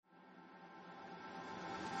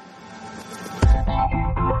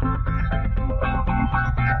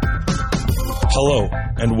Hello,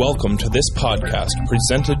 and welcome to this podcast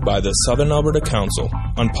presented by the Southern Alberta Council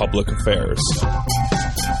on Public Affairs.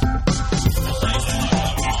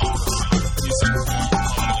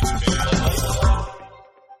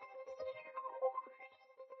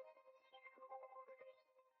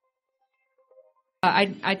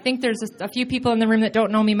 I think there's a few people in the room that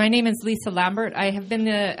don't know me. My name is Lisa Lambert. I have been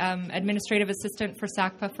the administrative assistant for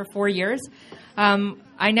SACPA for 4 years.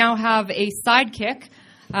 I now have a sidekick,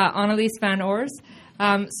 Annalise Van Oors,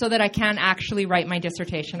 so that I can actually write my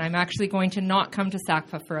dissertation. I'm actually going to not come to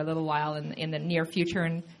SACPA for a little while in the near future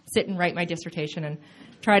and sit and write my dissertation and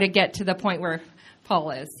try to get to the point where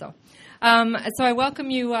Paul is. So I welcome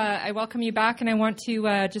you. I welcome you back, and I want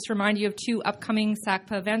to just remind you of two upcoming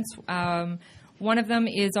SACPA events. One of them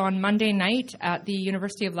is on Monday night at the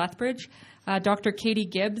University of Lethbridge. Dr. Katie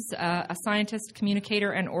Gibbs, a scientist,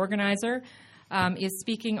 communicator, and organizer, is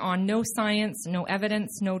speaking on No Science, No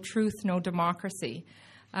Evidence, No Truth, No Democracy.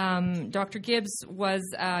 Dr. Gibbs was,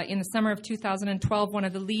 in the summer of 2012, one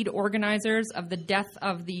of the lead organizers of the Death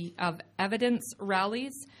of Evidence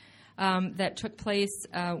rallies that took place,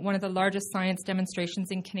 one of the largest science demonstrations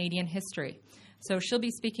in Canadian history. So she'll be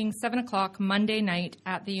speaking 7 o'clock Monday night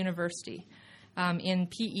at the university. In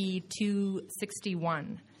PE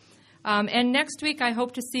 261. And next week, I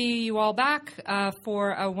hope to see you all back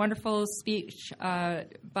for a wonderful speech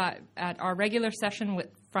but at our regular session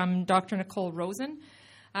from Dr. Nicole Rosen.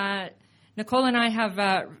 Nicole and I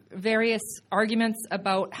have various arguments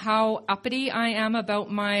about how uppity I am about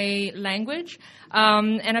my language,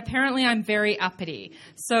 and apparently I'm very uppity.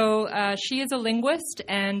 So she is a linguist,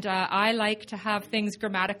 and I like to have things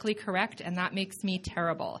grammatically correct, and that makes me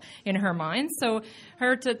terrible in her mind. So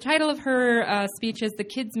the title of her speech is "The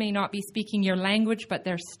Kids May Not Be Speaking Your Language, but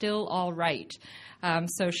They're Still All Right."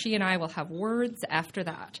 So she and I will have words after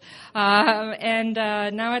that. And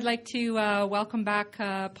now I'd like to welcome back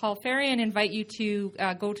Paul Ferry and invite you to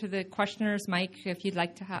go to the questioner's mic if you'd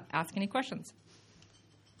like to ask any questions.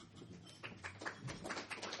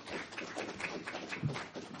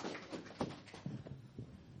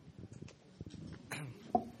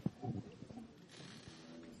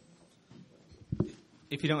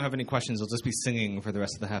 If you don't have any questions, I'll just be singing for the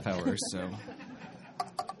rest of the half hour, so...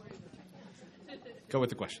 Go with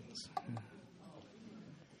the questions.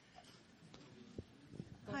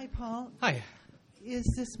 Hi, Paul. Hi. Is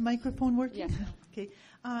this microphone working? Yes. Okay.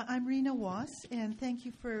 I'm Rena Wass, and thank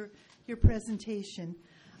you for your presentation.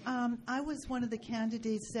 I was one of the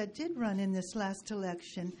candidates that did run in this last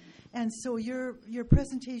election, and so your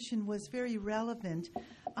presentation was very relevant.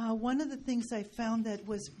 One of the things I found that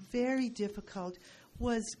was very difficult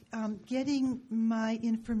was getting my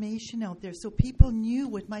information out there so people knew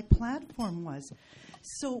what my platform was.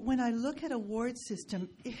 So when I look at a ward system,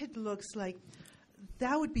 it looks like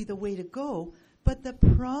that would be the way to go. But the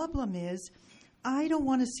problem is I don't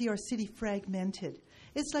want to see our city fragmented.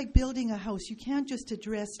 It's like building a house. You can't just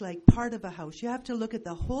address like part of a house. You have to look at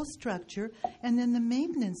the whole structure and then the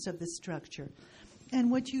maintenance of the structure. And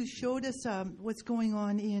what you showed us, what's going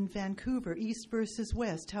on in Vancouver, east versus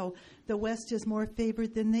west, how the west is more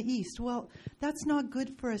favored than the east. Well, that's not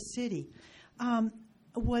good for a city.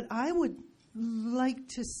 What I would like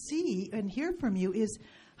to see and hear from you is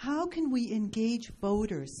how can we engage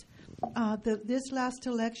voters? This last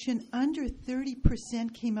election, under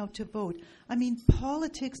 30% came out to vote. I mean,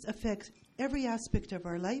 politics affects every aspect of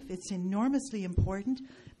our life. It's enormously important,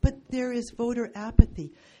 but there is voter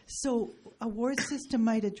apathy. So a ward system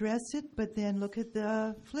might address it, but then look at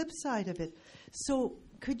the flip side of it. So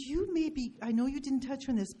could you maybe, I know you didn't touch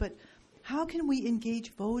on this, but how can we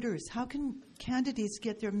engage voters? How can candidates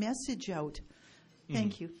get their message out?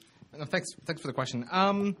 Thank you. No, thanks for the question.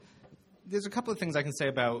 There's a couple of things I can say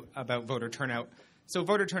about voter turnout. So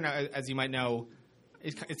voter turnout, as you might know,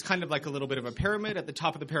 it's kind of like a little bit of a pyramid. At the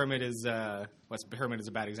top of the pyramid is, pyramid is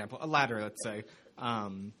a bad example, a ladder, let's say.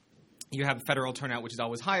 You have federal turnout, which is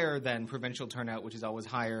always higher than provincial turnout, which is always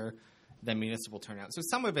higher than municipal turnout. So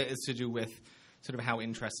some of it is to do with sort of how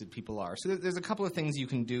interested people are. So there's a couple of things you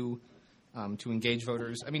can do to engage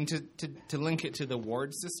voters. I mean, to link it to the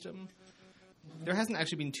ward system, there hasn't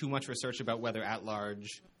actually been too much research about whether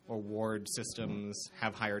at-large or ward systems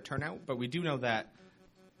have higher turnout, but we do know that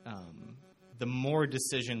the more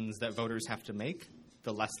decisions that voters have to make,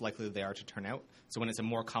 the less likely they are to turn out. So when it's a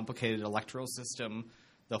more complicated electoral system,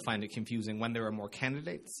 they'll find it confusing. When there are more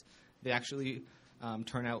candidates, they actually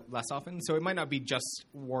turn out less often. So it might not be just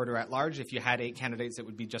ward or at-large. If you had 8 candidates, it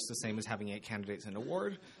would be just the same as having 8 candidates in a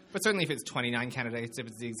ward. But certainly if it's 29 candidates, if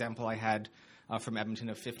it's the example I had from Edmonton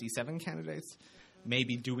of 57 candidates,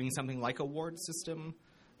 maybe doing something like a ward system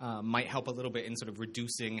might help a little bit in sort of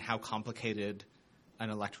reducing how complicated an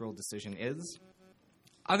electoral decision is.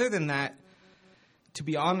 Other than that, to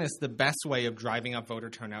be honest, the best way of driving up voter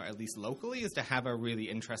turnout, at least locally, is to have a really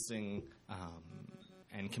interesting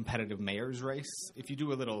and competitive mayor's race. If you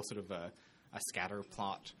do a little sort of a scatter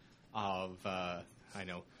plot of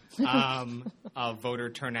of voter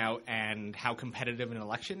turnout and how competitive an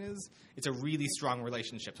election is, it's a really strong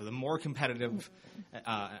relationship. So the more competitive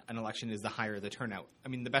an election is, the higher the turnout. I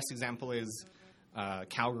mean, the best example is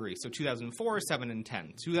Calgary. So 2004, 7 and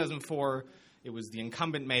 10. 2004, it was the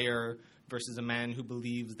incumbent mayor versus a man who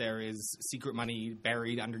believes there is secret money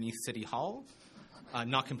buried underneath City Hall.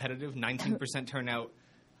 Not competitive, 19% turnout.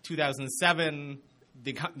 2007,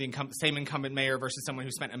 the same incumbent mayor versus someone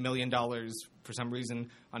who spent $1 million for some reason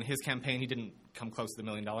on his campaign. He didn't come close to the $1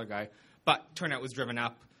 million guy, but turnout was driven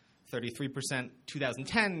up 33%.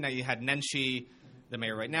 2010, now you had Nenshi, the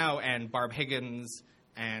mayor right now, and Barb Higgins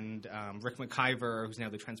and Rick McIver, who's now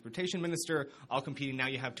the transportation minister, all competing. Now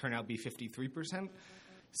you have turnout be 53%.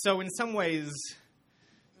 So in some ways,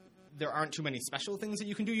 there aren't too many special things that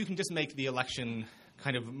you can do. You can just make the election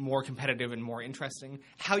kind of more competitive and more interesting.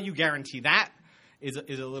 How you guarantee that is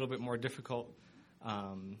a little bit more difficult.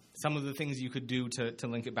 Some of the things you could do to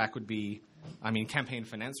link it back would be, campaign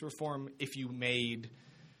finance reform. If you made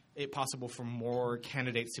it possible for more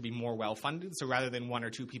candidates to be more well-funded, so rather than one or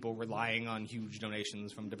two people relying on huge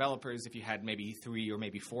donations from developers, if you had maybe 3 or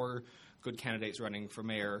maybe 4 good candidates running for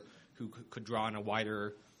mayor who could draw on a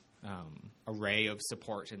wider array of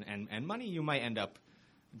support and money, you might end up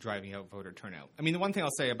driving out voter turnout. I mean, the one thing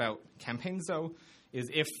I'll say about campaigns, though, is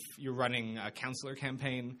if you're running a councillor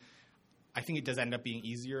campaign, I think it does end up being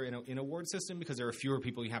easier in a ward system because there are fewer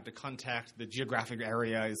people you have to contact. The geographic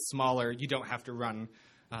area is smaller. You don't have to run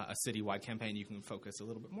a citywide campaign. You can focus a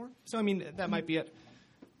little bit more. So, I mean, that might be it.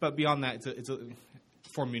 But beyond that,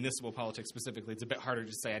 for municipal politics specifically, it's a bit harder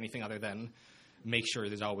to say anything other than make sure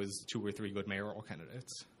there's always 2 or 3 good mayoral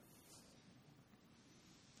candidates.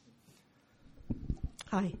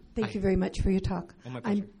 Hi. Thank you very much for your talk. Oh, my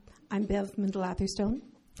pleasure. I'm Bev Mindel-Atherstone.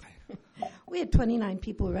 We had 29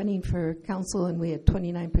 people running for council, and we had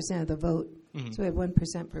 29% of the vote. Mm-hmm. So we had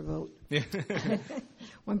 1% per vote.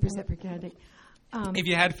 1% per candidate. If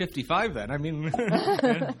you had 55, then, I mean...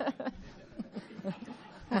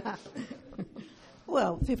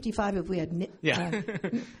 Well, 55 if we had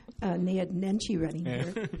Nenshi running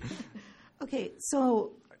here. Okay,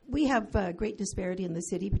 so we have great disparity in the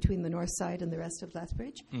city between the north side and the rest of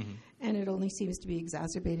Lethbridge, and it only seems to be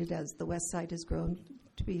exacerbated as the west side has grown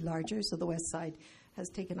to be larger, so the west side has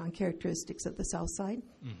taken on characteristics of the south side.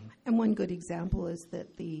 And one good example is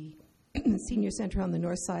that the senior centre on the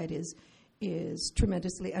north side is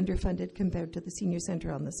tremendously underfunded compared to the senior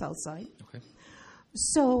centre on the south side. Okay.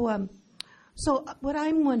 So what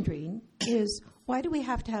I'm wondering is, why do we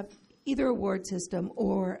have to have either a ward system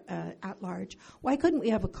or at large? Why couldn't we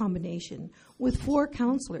have a combination with 4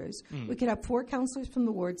 councillors? We could have 4 councillors from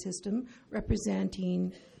the ward system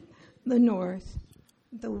representing the north,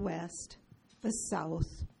 the west, the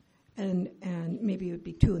south, and maybe it would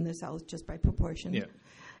be 2 in the south just by proportion. Yeah.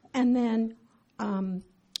 And then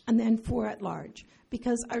 4 at large,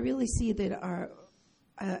 because I really see that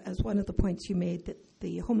as one of the points you made, that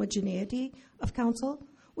the homogeneity of council,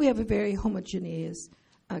 we have a very homogeneous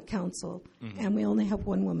council, and we only have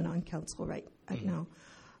 1 woman on council right now.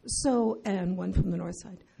 So, and 1 from the north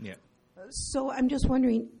side. Yeah. So I'm just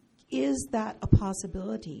wondering, is that a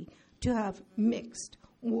possibility to have mixed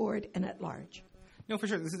ward and at large? No, for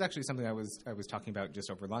sure. This is actually something I was talking about just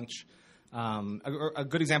over lunch. A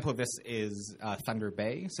good example of this is Thunder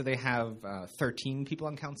Bay. So they have 13 people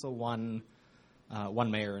on council, one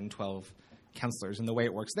mayor and 12 councillors. And the way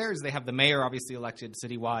it works there is they have the mayor obviously elected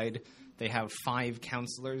citywide. They have 5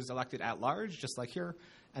 councillors elected at large, just like here.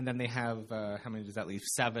 And then they have, how many does that leave?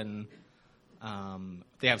 7.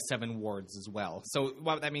 They have 7 wards as well. So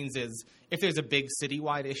what that means is if there's a big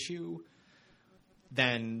citywide issue,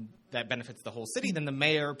 then that benefits the whole city. Then the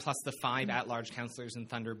mayor plus the 5 at-large councillors in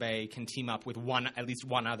Thunder Bay can team up with at least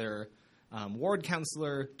one other ward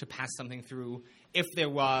councillor to pass something through. If there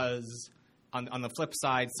was, on the flip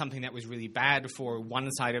side, something that was really bad for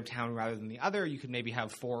one side of town rather than the other, you could maybe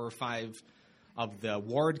have 4 or 5 of the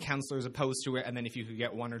ward councillors opposed to it, and then if you could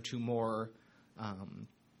get 1 or 2 more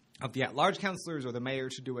of the at-large councillors or the mayor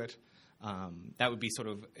to do it, that would be sort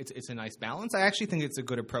of, it's a nice balance. I actually think it's a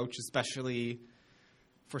good approach, especially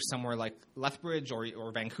for somewhere like Lethbridge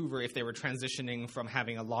or Vancouver, if they were transitioning from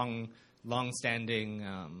having a long-standing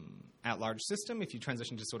at-large system. If you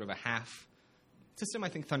transition to sort of a half system, I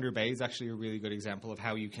think Thunder Bay is actually a really good example of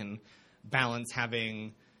how you can balance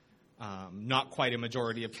having not quite a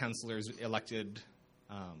majority of councillors elected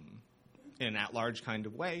in an at-large kind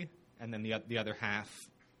of way, and then the other half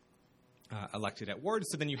elected at wards.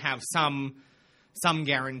 So then you have some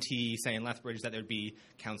guarantee, say in Lethbridge, that there'd be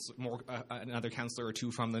another councillor or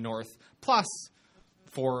two from the north, plus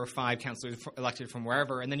 4 or 5 councillors elected from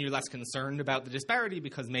wherever, and then you're less concerned about the disparity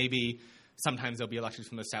because maybe sometimes they'll be elected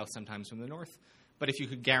from the south, sometimes from the north. But if you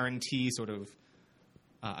could guarantee sort of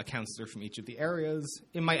a councillor from each of the areas,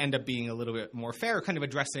 it might end up being a little bit more fair, kind of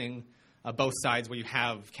addressing both sides, where you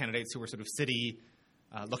have candidates who are sort of city,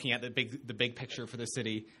 looking at the big picture for the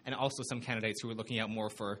city, and also some candidates who are looking out more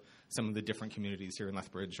for some of the different communities here in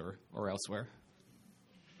Lethbridge or elsewhere.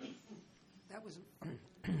 That was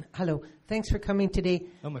hello. Thanks for coming today.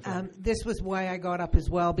 Oh, my pleasure. This was why I got up as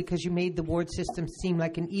well, because you made the ward system seem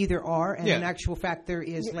like an either-or, and in actual fact there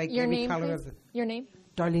is your every name, color please? of the... Your name?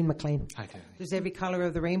 Darlene McLean. Okay. There's every color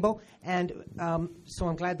of the rainbow, and so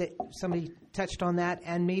I'm glad that somebody touched on that,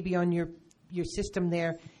 and maybe on your system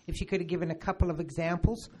there, if you could have given a couple of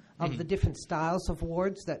examples of the different styles of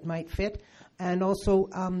wards that might fit. And also,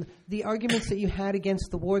 the arguments that you had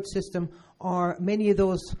against the ward system, are many of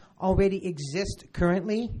those already exist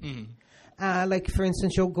currently. Like, for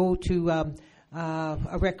instance, you'll go to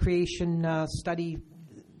a recreation study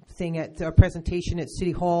thing at a presentation at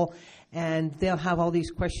City Hall, and they'll have all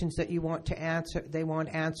these questions that you want to answer. They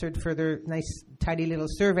want answered for their nice, tidy little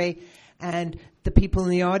survey. And the people in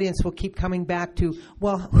the audience will keep coming back to,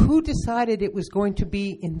 well, who decided it was going to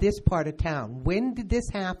be in this part of town? When did this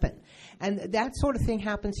happen? And that sort of thing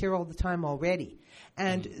happens here all the time already.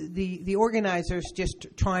 And the organizers just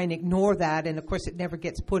try and ignore that, and of course it never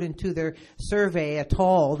gets put into their survey at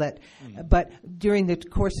all. But during the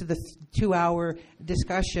course of the 2-hour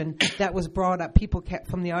discussion, that was brought up. People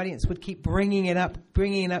from the audience would keep bringing it up,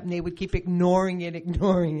 and they would keep ignoring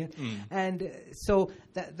it. And so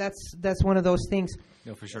that's one of those things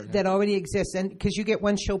for sure, that already exists. And because you get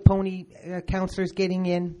one-show pony councillors getting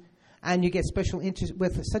in, and you get special interest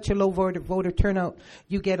with such a low voter turnout.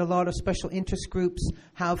 You get a lot of special interest groups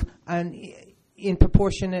have a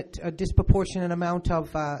disproportionate amount of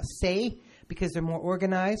say because they're more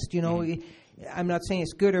organized. You know, I'm not saying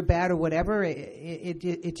it's good or bad or whatever.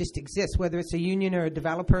 It just exists, whether it's a union or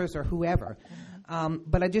developers or whoever.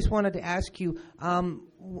 But I just wanted to ask you,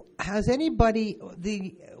 has anybody,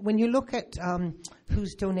 when you look at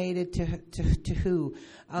who's donated to who,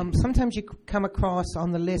 sometimes you come across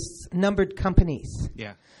on the lists numbered companies.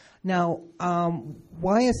 Yeah. Now,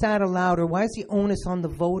 why is that allowed, or why is the onus on the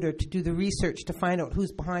voter to do the research to find out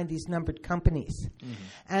who's behind these numbered companies?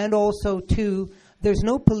 And also, too, there's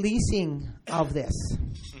no policing of this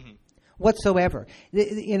whatsoever.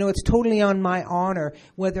 You know, it's totally on my honor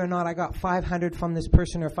whether or not I got 500 from this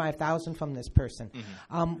person or 5,000 from this person.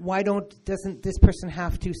 Why doesn't this person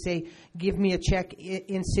have to say, give me a check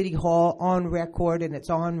in City Hall on record, and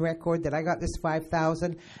it's on record that I got this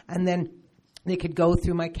 5,000, and then they could go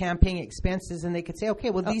through my campaign expenses and they could say,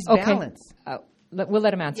 okay, well, these balance. We'll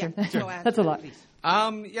let him answer. Yeah. That's a lot.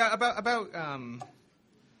 About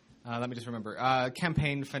let me just remember.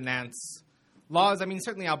 Campaign finance laws. I mean,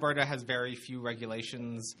 certainly Alberta has very few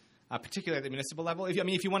regulations, particularly at the municipal level.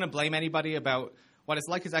 If you want to blame anybody about what it's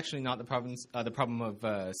like, is actually not the problem of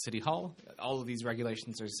City Hall. All of these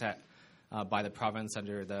regulations are set by the province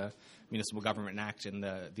under the Municipal Government Act and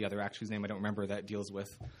the other act whose name I don't remember that deals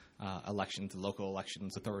with elections, the Local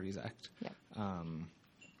Elections Authorities Act. Yeah.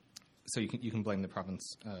 So you can blame the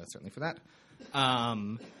province certainly for that.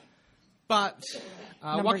 But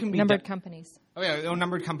what can be numbered companies? Oh yeah,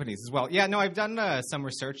 numbered companies as well. Yeah, no, I've done some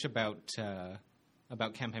research about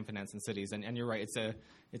campaign finance in cities, and you're right,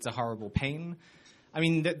 it's a horrible pain. I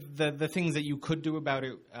mean, the things that you could do about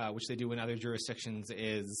it, which they do in other jurisdictions,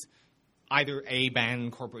 is either A, ban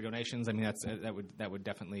corporate donations. I mean, that would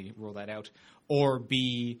definitely rule that out, or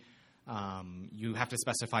B, you have to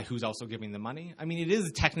specify who's also giving the money. I mean, it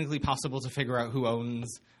is technically possible to figure out who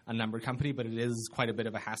owns a numbered company, but it is quite a bit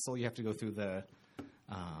of a hassle. You have to go through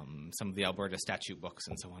some of the Alberta statute books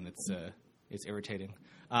and so on. It's irritating.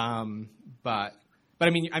 But I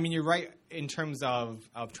mean, you're right in terms of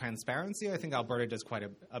transparency. I think Alberta does quite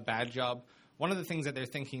a bad job. One of the things that they're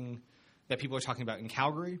thinking that people are talking about in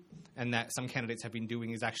Calgary, and that some candidates have been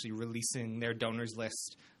doing, is actually releasing their donors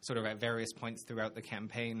list sort of at various points throughout the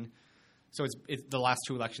campaign. So it's the last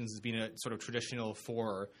 2 elections has been a sort of traditional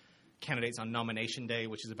for candidates on nomination day,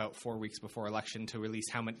 which is about 4 weeks before election, to release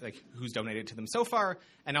how much, like, who's donated to them so far,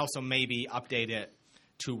 and also maybe update it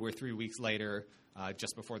 2 or 3 weeks later,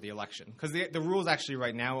 just before the election. Because the rules actually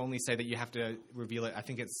right now only say that you have to reveal it, I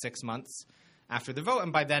think it's 6 months after the vote,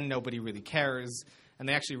 and by then nobody really cares. and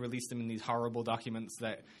they actually release them in these horrible documents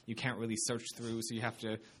that you can't really search through, so you have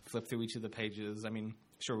to flip through each of the pages. I mean,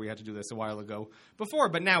 sure, we had to do this a while ago before,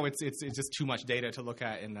 but now it's just too much data to look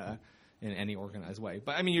at in any organized way.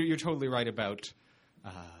 But I mean, you're totally right about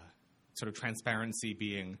sort of transparency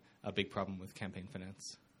being a big problem with campaign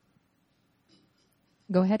finance.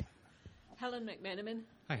 Go ahead. Helen McMenamin.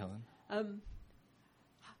 Hi, Helen.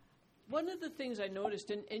 One of the things I noticed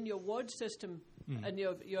in your ward system, and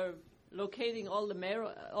you're locating all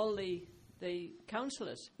the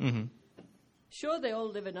councillors. Mm-hmm. Sure, they all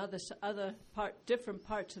live in different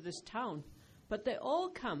parts of this town, but they all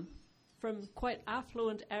come from quite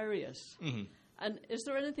affluent areas. Mm-hmm. And is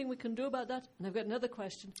there anything we can do about that? And I've got another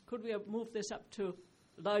question. Could we have moved this up to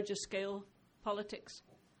larger scale politics?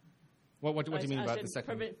 What do you mean about the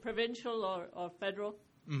second? Provincial or federal?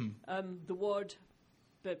 Mm-hmm. The ward,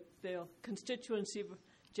 the constituency,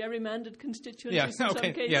 gerrymandered constituencies in some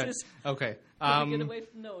cases. Yeah. Okay. Can we get away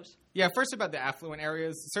from those? Yeah, first about the affluent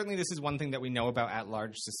areas. Certainly this is one thing that we know about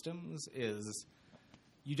at-large systems is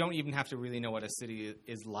you don't even have to really know what a city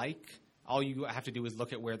is like. All you have to do is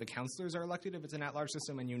look at where the councillors are elected if it's an at-large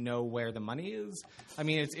system, and you know where the money is. I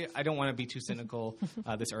mean, I don't want to be too cynical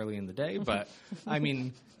this early in the day, but I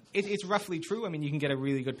mean, it's roughly true. I mean, you can get a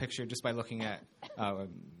really good picture just by looking at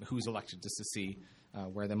who's elected just to see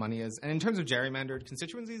where the money is. And in terms of gerrymandered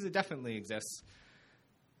constituencies, it definitely exists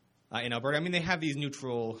in Alberta. I mean, they have these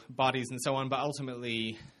neutral bodies and so on, but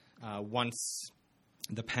ultimately, once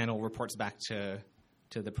the panel reports back to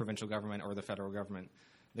the provincial government or the federal government,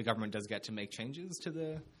 the government does get to make changes to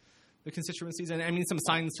the constituencies. And I mean, some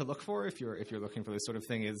signs to look for if you're looking for this sort of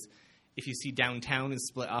thing is if you see downtown is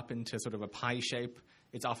split up into sort of a pie shape,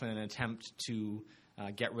 it's often an attempt to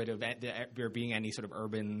get rid of there being any sort of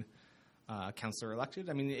urban councillor elected.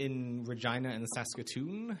 I mean, in Regina and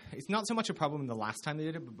Saskatoon, it's not so much a problem the last time they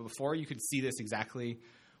did it, but before you could see this exactly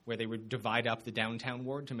where they would divide up the downtown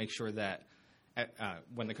ward to make sure that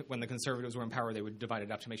when the Conservatives were in power, they would divide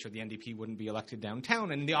it up to make sure the NDP wouldn't be elected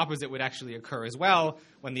downtown. And the opposite would actually occur as well.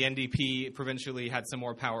 When the NDP provincially had some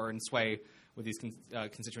more power and sway with these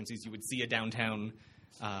constituencies, you would see a downtown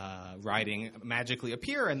riding magically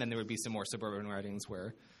appear, and then there would be some more suburban ridings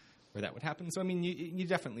where that would happen. So, I mean, you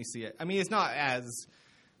definitely see it. I mean, it's not as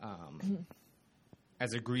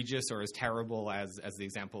egregious or as terrible as the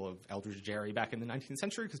example of Eldridge Gerry back in the 19th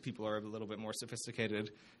century, because people are a little bit more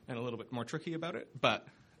sophisticated and a little bit more tricky about it. But,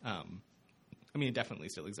 I mean, it definitely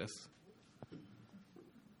still exists.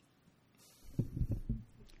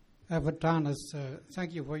 Evertanis,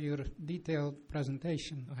 thank you for your detailed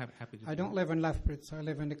presentation. Oh, happy to. I don't live in Lethbridge. I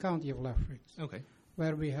live in the county of Lethbridge, okay,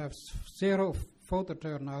 where we have zero voter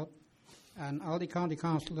turnout, and all the county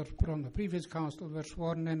councillors from the previous council were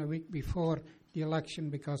sworn in a week before the election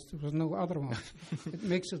because there was no other one. It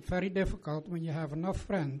makes it very difficult when you have enough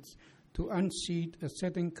friends to unseat a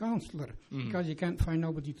sitting councillor because you can't find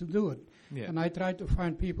nobody to do it. Yeah. And I tried to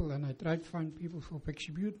find people, for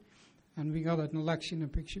Picture Butte, and we got an election in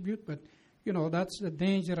Picture Butte. But, you know, that's the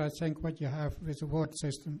danger, I think, what you have with the ward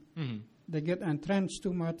system. Mm-hmm. They get entrenched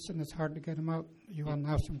too much, and it's hard to get them out. You want to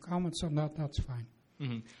have some comments on that, that's fine.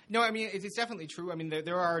 Mm-hmm. No, I mean, it's definitely true. I mean,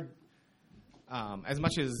 there are, as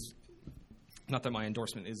much as, not that my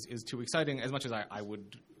endorsement is too exciting, as much as I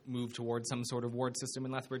would move towards some sort of ward system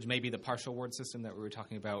in Lethbridge, maybe the partial ward system that we were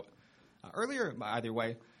talking about earlier, either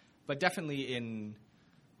way, but definitely in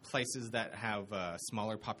places that have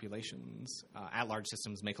smaller populations, at-large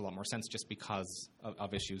systems make a lot more sense just because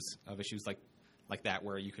of issues like that,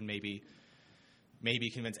 where you can maybe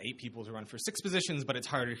convince 8 people to run for 6 positions, but it's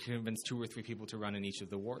harder to convince 2 or 3 people to run in each of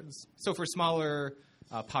the wards. So for smaller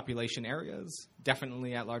population areas,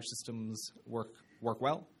 definitely at-large systems work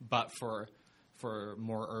well, but for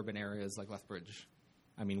more urban areas like Lethbridge,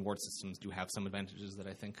 I mean, ward systems do have some advantages that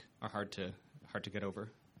I think are hard to get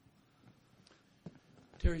over.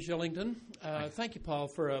 Terry Shellington. Thank you, Paul,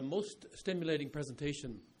 for a most stimulating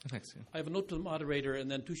presentation. Thanks. Yeah. I have a note to the moderator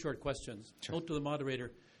and then 2 short questions. Sure. Note to the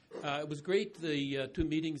moderator. It was great, the 2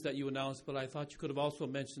 meetings that you announced, but I thought you could have also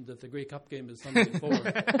mentioned that the Grey Cup game is Sunday before.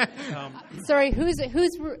 Sorry, who's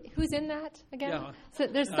in that again? Yeah. So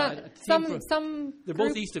there's some. They're group.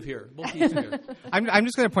 both east of here. I'm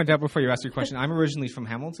just going to point out before you ask your question, I'm originally from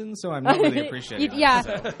Hamilton, so I'm not really appreciating yeah.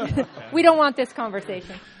 So. We don't want this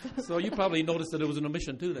conversation. So you probably noticed that it was an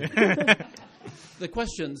omission too then. The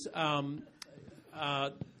questions.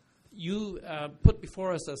 You put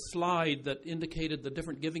before us a slide that indicated the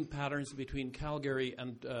different giving patterns between Calgary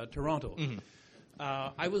and Toronto. Mm-hmm.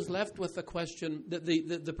 I was left with the question,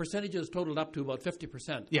 the percentages totaled up to about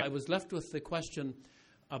 50%. Yeah. I was left with the question,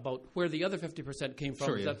 about where the other 50% came from.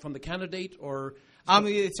 Sure, Is yeah. that from the candidate or?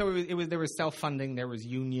 So it was there was self-funding, there was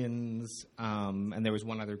unions, and there was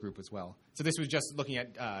one other group as well. So this was just looking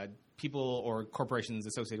at people or corporations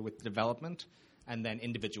associated with development, and then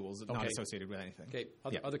individuals not associated with anything. Okay,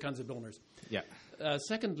 other kinds of donors. Yeah.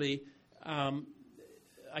 Secondly,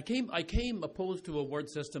 I came opposed to a ward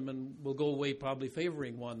system, and will go away probably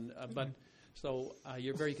favoring one. But so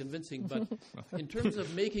you're very convincing. But in terms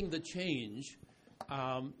of making the change,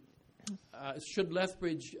 should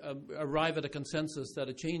Lethbridge arrive at a consensus that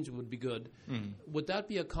a change would be good, would that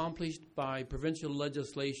be accomplished by provincial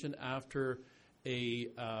legislation after a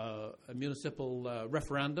municipal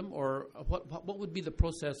referendum, or what would be the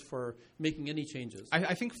process for making any changes?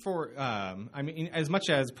 I think as much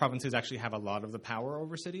as provinces actually have a lot of the power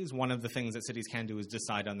over cities, one of the things that cities can do is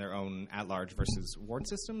decide on their own at-large versus ward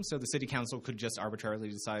system. So the city council could just arbitrarily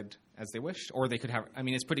decide as they wish, or they could have,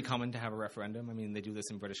 it's pretty common to have a referendum. They do this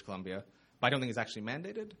in British Columbia, but I don't think it's actually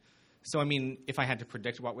mandated. So, if I had to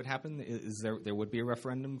predict what would happen, there would be a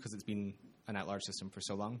referendum because it's been an at-large system for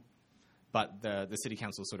so long. But the city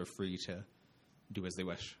council is sort of free to do as they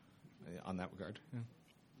wish on that regard. Yeah.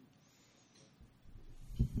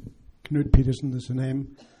 Knut Peterson is the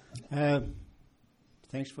name.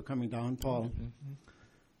 Thanks for coming down, Paul. Mm-hmm.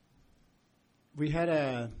 We had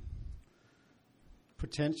a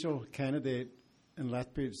potential candidate in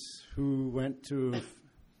Lethbridge who went to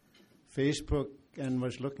Facebook and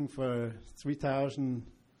was looking for 3,000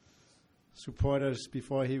 supporters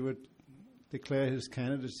before he would declare his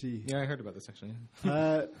candidacy. Yeah, I heard about this actually.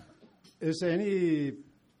 Is there any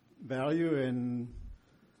value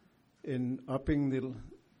in upping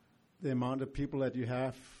the amount of people that you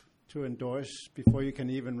have to endorse before you can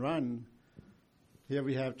even run? Here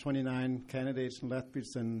we have 29 candidates in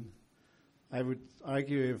Lethbridge, and I would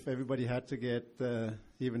argue if everybody had to get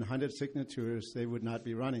even 100 signatures, they would not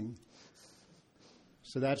be running.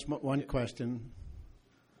 So that's one question.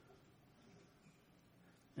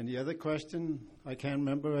 And the other question, I can't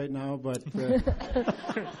remember right now, but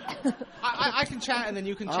I can chat, and then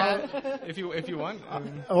you can chat if you want.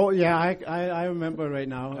 I remember right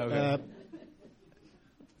now. Okay.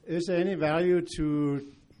 Is there any value to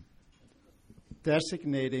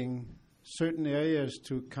designating certain areas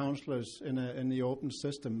to councillors in the open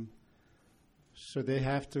system, so they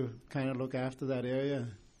have to kind of look after that area?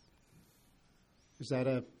 Is that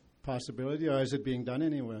a possibility, or is it being done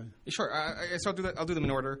anywhere? Sure. So I'll do them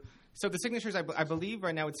in order. So the signatures, I believe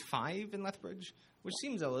right now it's 5 in Lethbridge, which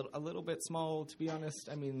seems a little bit small, to be honest.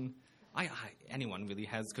 Anyone really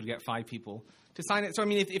could get 5 people to sign it. So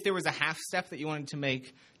if there was a half step that you wanted to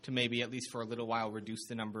make to maybe at least for a little while reduce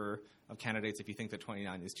the number of candidates, if you think that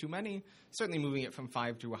 29 is too many, certainly moving it from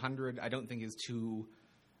 5 to 100, I don't think is too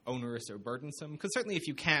onerous or burdensome. Because certainly if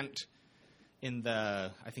you can't,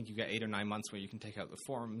 I think you get 8 or 9 months where you can take out the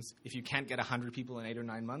forms. If you can't get 100 people in 8 or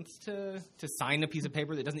 9 months to sign a piece of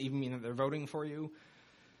paper that doesn't even mean that they're voting for you,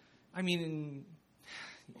 good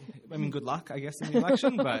luck, I guess, in the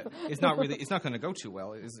election. But it's not going to go too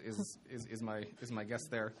well. Is my guess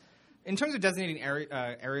there. In terms of designating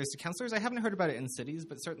areas to councillors, I haven't heard about it in cities,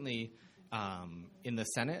 but certainly in the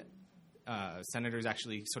Senate, senators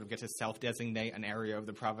actually sort of get to self-designate an area of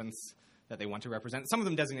the province that they want to represent. Some of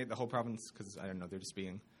them designate the whole province because, I don't know, they're just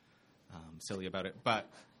being silly about it. But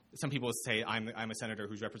some people say, I'm a senator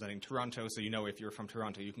who's representing Toronto, so if you're from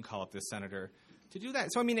Toronto, you can call up this senator to do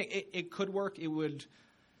that. So, it could work. It would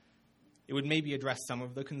maybe address some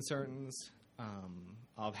of the concerns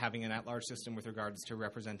of having an at-large system with regards to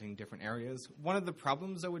representing different areas. One of the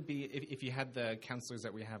problems, though, would be if you had the councillors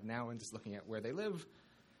that we have now and just looking at where they live,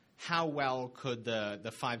 how well could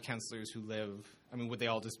the 5 councillors who live, would they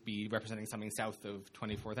all just be representing something south of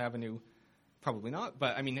 24th Avenue? Probably not.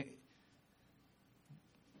 But,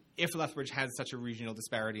 if Lethbridge has such a regional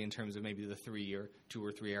disparity in terms of maybe the 2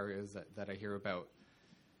 or 3 areas that I hear about,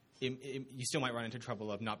 you still might run into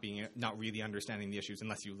trouble of not really understanding the issues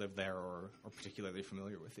unless you live there or particularly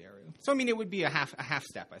familiar with the area. So, it would be a half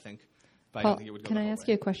step, I think. But I don't think it would go can I ask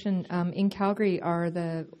you a question? In Calgary, are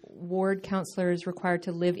the ward councillors required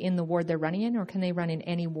to live in the ward they're running in, or can they run in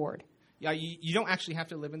any ward? Yeah, you don't actually have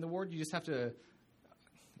to live in the ward. You just have to,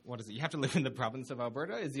 you have to live in the province of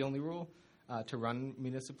Alberta is the only rule to run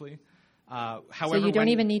municipally. However, so you don't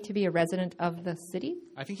even need to be a resident of the city?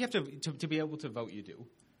 I think you have to be able to vote, you do.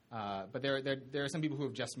 But there are some people who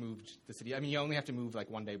have just moved the city. You only have to move like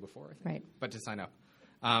one day before, I think, right? But to sign up.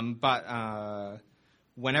 But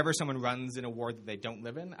whenever someone runs in a ward that they don't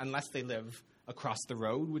live in, unless they live across the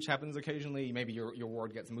road, which happens occasionally, maybe your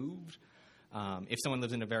ward gets moved, If someone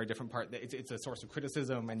lives in a very different part, it's a source of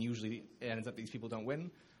criticism, and usually it ends up these people don't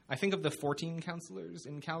win. I think of the 14 councillors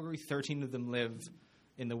in Calgary, 13 of them live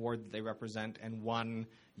in the ward that they represent, and one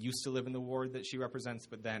used to live in the ward that she represents,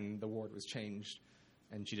 but then the ward was changed,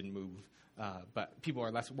 and she didn't move. But people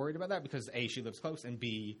are less worried about that because, A, she lives close, and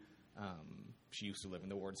B, she used to live in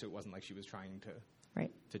the ward, so it wasn't like she was trying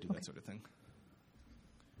to do that sort of thing.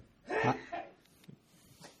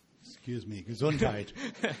 Excuse me, Gesundheit.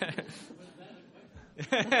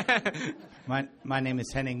 My name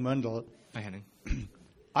is Henning Mundel. Hi, Henning.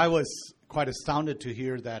 I was quite astounded to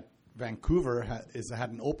hear that Vancouver had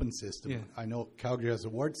an open system. Yeah. I know Calgary has a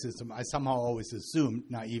ward system. I somehow always assumed,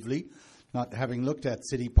 naively, not having looked at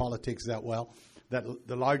city politics that well, that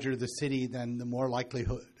the larger the city, then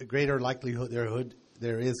the greater likelihood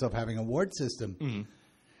there is of having a ward system. Mm-hmm.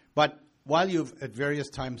 But while you've at various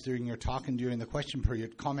times during your talk and during the question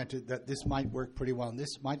period commented that this might work pretty well and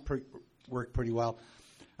this might work pretty well,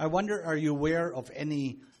 I wonder, are you aware of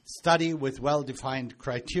any study with well-defined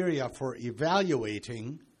criteria for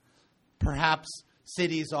evaluating perhaps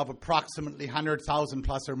cities of approximately 100,000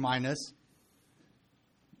 plus or minus,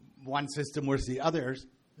 one system versus the others,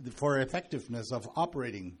 for effectiveness of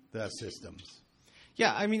operating the systems?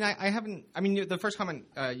 Yeah, I mean, I haven't. I mean, the first comment,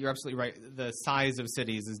 you're absolutely right. The size of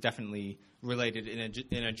cities is definitely related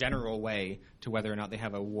in a general way to whether or not they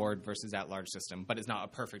have a ward versus at-large system, but it's not a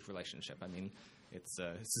perfect relationship. I mean, it's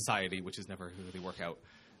a society which has never really worked out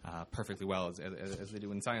perfectly well as they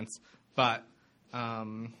do in science. But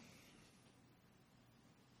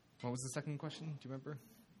what was the second question? Do you remember?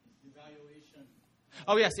 Evaluation.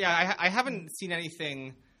 Oh yes, yeah. I haven't seen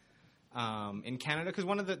anything in Canada, because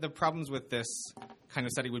one of the problems with this kind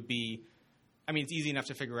of study would be, I mean, it's easy enough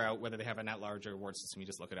to figure out whether they have an at-large or ward system. You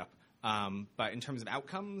just look it up. But in terms of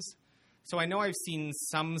outcomes, so I know I've seen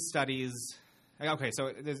some studies. Okay,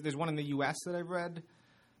 so there's one in the U.S. that I've read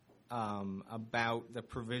about the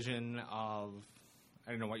provision of,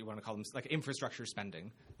 I don't know what you want to call them, like infrastructure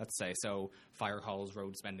spending, let's say, so fire halls,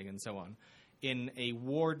 road spending, and so on. In a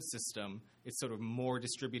ward system, it's sort of more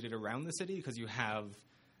distributed around the city because you have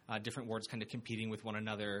different wards kind of competing with one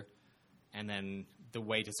another, and then the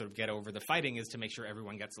way to sort of get over the fighting is to make sure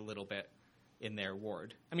everyone gets a little bit in their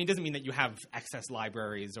ward. I mean, it doesn't mean that you have excess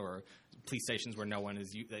libraries or police stations where no one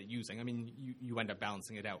is using. I mean, you end up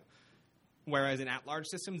balancing it out. Whereas in at-large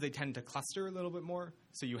systems, they tend to cluster a little bit more.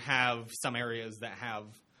 So you have some areas that have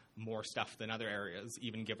more stuff than other areas,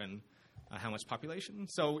 even given how much population.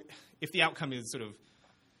 So if the outcome is sort of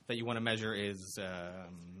that you want to measure is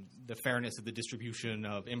the fairness of the distribution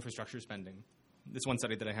of infrastructure spending, this one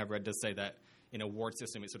study that I have read does say that in a ward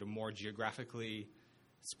system, it's sort of more geographically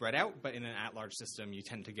spread out, but in an at-large system, you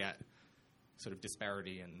tend to get sort of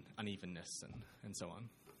disparity and unevenness and so on.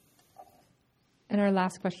 And our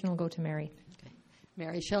last question will go to Mary. Okay.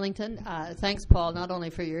 Mary Shillington, thanks, Paul, not only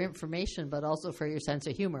for your information, but also for your sense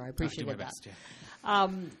of humor. I appreciate that. Best, yeah.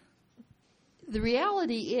 The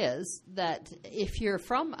reality is that if you're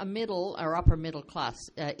from a middle or upper middle class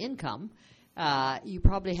income, you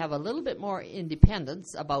probably have a little bit more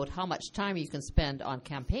independence about how much time you can spend on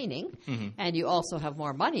campaigning, and you also have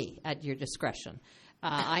more money at your discretion.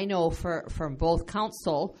 I know from both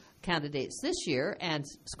council candidates this year and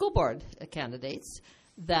school board candidates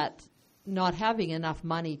that not having enough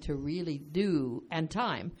money to really do, and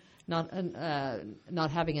time,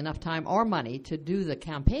 not having enough time or money to do the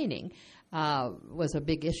campaigning was a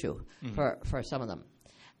big issue for some of them.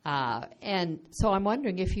 And so I'm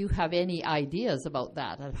wondering if you have any ideas about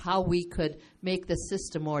that, and how we could make the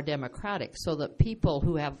system more democratic so that people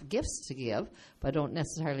who have gifts to give but don't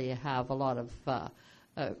necessarily have a lot of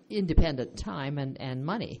independent time and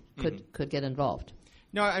money could get involved.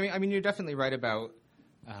 No, I mean you're definitely right about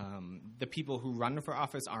the people who run for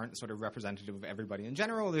office aren't sort of representative of everybody in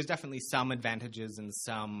general. There's definitely some advantages and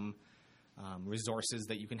some resources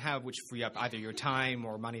that you can have which free up either your time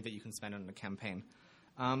or money that you can spend on a campaign.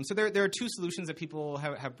 So there are two solutions that people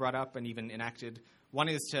have brought up and even enacted. One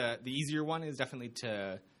is the easier one is definitely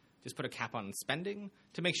to just put a cap on spending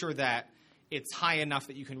to make sure that it's high enough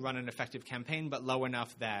that you can run an effective campaign, but low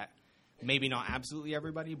enough that maybe not absolutely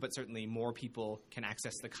everybody, but certainly more people can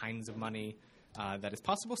access the kinds of money that is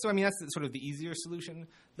possible. So, I mean, that's sort of the easier solution.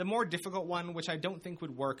 The more difficult one, which I don't think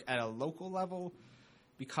would work at a local level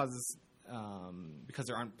because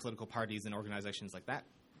there aren't political parties and organizations like that,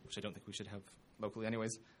 which I don't think we should have locally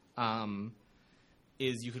anyways,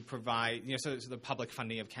 is you could provide, so the public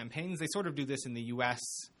funding of campaigns. They sort of do this in the U.S.,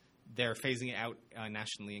 they're phasing it out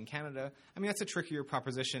nationally in Canada. I mean, that's a trickier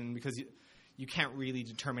proposition because you can't really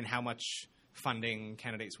determine how much funding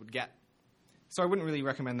candidates would get. So I wouldn't really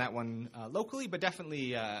recommend that one locally, but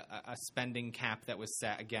definitely a spending cap that was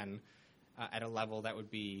set, again, at a level that would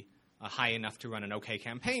be high enough to run an okay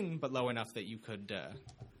campaign, but low enough that you could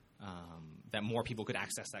that more people could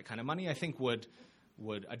access that kind of money, I think would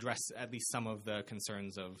address at least some of the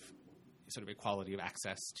concerns of sort of equality of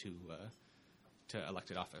access to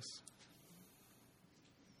elected office.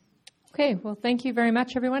 Okay, well, thank you very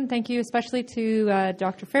much, everyone. Thank you especially to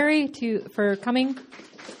Dr. Ferry for coming.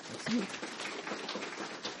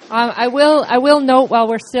 I will note while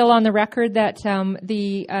we're still on the record that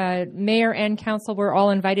the mayor and council were all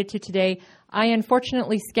invited to today. I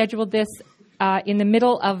unfortunately scheduled this in the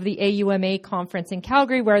middle of the AUMA conference in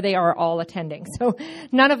Calgary, where they are all attending. So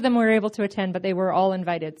none of them were able to attend, but they were all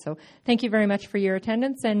invited. So thank you very much for your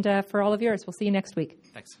attendance and for all of yours. We'll see you next week.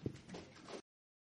 Thanks.